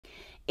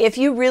If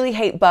you really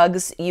hate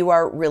bugs, you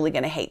are really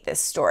going to hate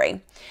this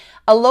story.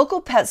 A local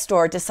pet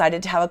store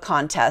decided to have a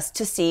contest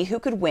to see who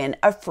could win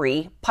a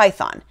free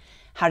python.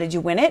 How did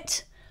you win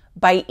it?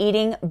 By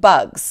eating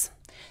bugs.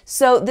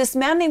 So this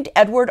man named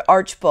Edward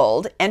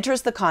Archbold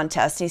enters the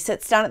contest. He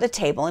sits down at the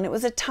table, and it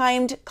was a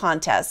timed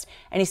contest,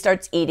 and he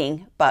starts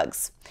eating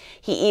bugs.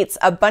 He eats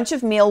a bunch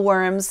of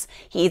mealworms,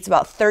 he eats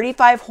about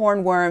 35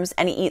 hornworms,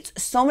 and he eats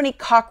so many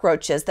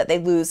cockroaches that they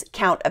lose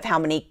count of how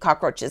many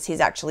cockroaches he's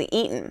actually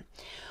eaten.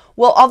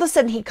 Well, all of a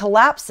sudden he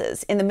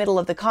collapses in the middle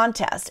of the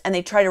contest, and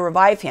they try to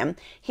revive him.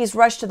 He's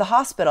rushed to the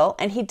hospital,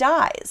 and he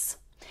dies.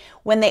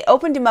 When they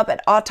opened him up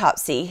at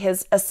autopsy,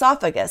 his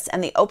esophagus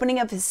and the opening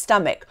of his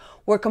stomach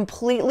were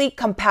completely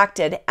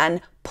compacted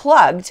and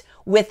plugged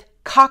with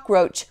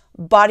cockroach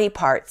body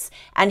parts,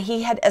 and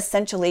he had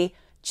essentially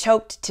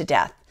choked to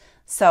death.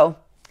 So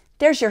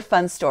there's your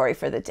fun story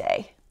for the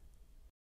day.